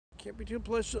Can't be two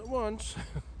places at once.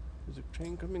 There's a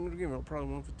train coming to Greenville,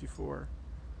 probably 154.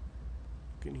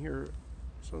 You can hear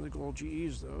some of the old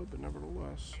GEs though, but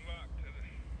nevertheless.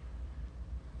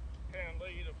 Can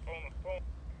lead up on the phone.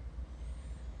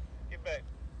 Get back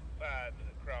 5 to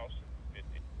the crossing,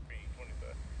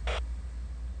 5325.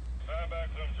 5 back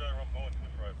from General Point to the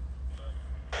right.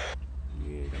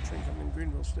 Yeah, got a train coming to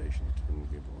Greenville Station to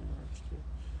Greenville yards too.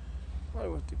 Probably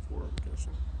 154, I'm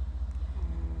guessing.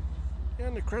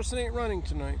 And the Crescent ain't running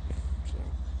tonight, so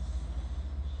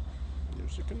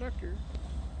there's the conductor.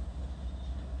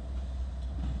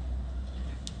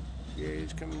 Yeah,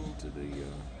 he's coming into the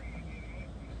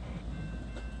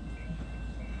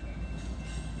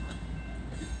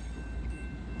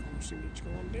crossing. It's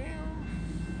going down.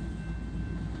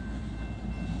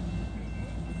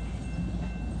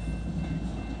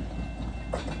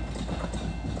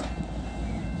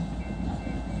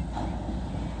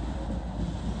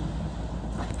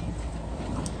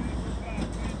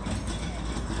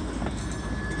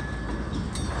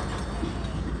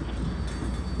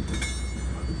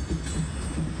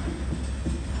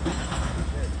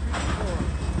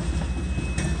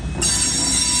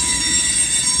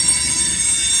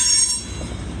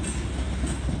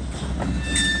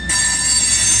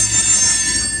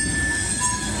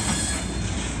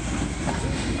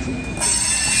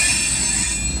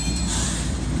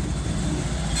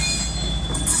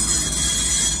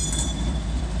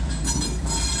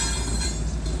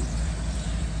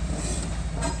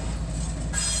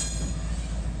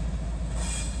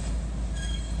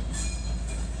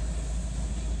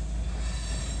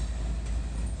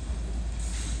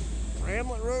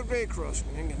 Roadway crossing,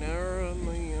 hanging out on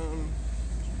the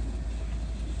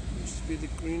used to be the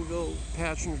Greenville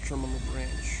passenger terminal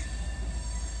branch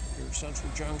here at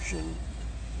Central Junction,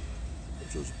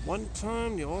 which was one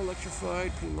time the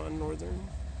all-electrified Piedmont Northern.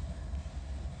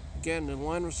 Again, the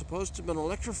line was supposed to have been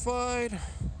electrified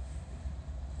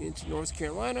into North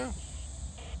Carolina,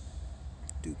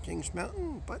 to Kings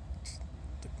Mountain, but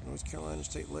the North Carolina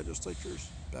state legislatures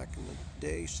back in the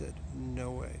day said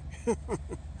no way.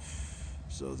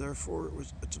 So therefore, it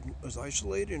was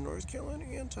isolated in North Carolina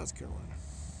and South Carolina.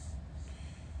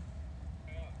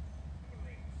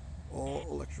 All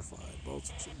electrified, both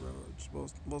railroads,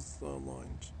 both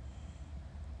lines.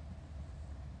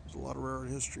 There's a lot of railroad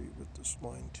history with this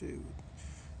line too.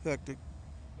 In fact, the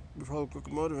Republic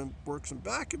Locomotive works in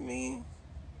back of me.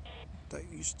 That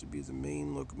used to be the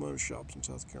main locomotive shops in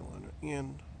South Carolina,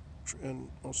 and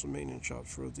also maintenance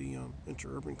shops for the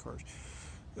interurban cars.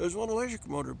 There's one electric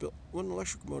motor built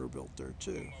there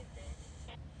too.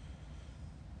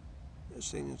 This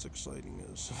thing is exciting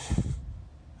as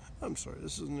I'm sorry,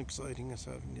 this isn't exciting as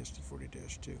having the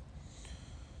SD40-2,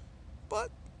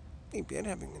 but ain't bad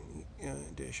having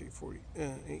an dash 840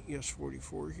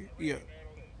 ES44 here. Yeah,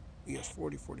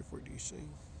 ES40 44 DC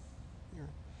here.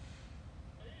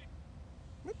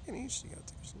 Maybe an AC, I think.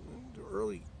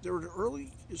 There were the early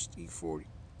ES44s.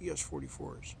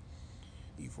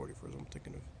 E44s, I'm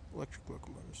thinking of electric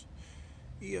locomotives.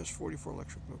 ES44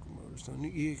 electric locomotives, the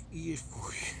new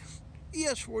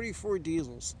ES44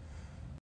 diesels.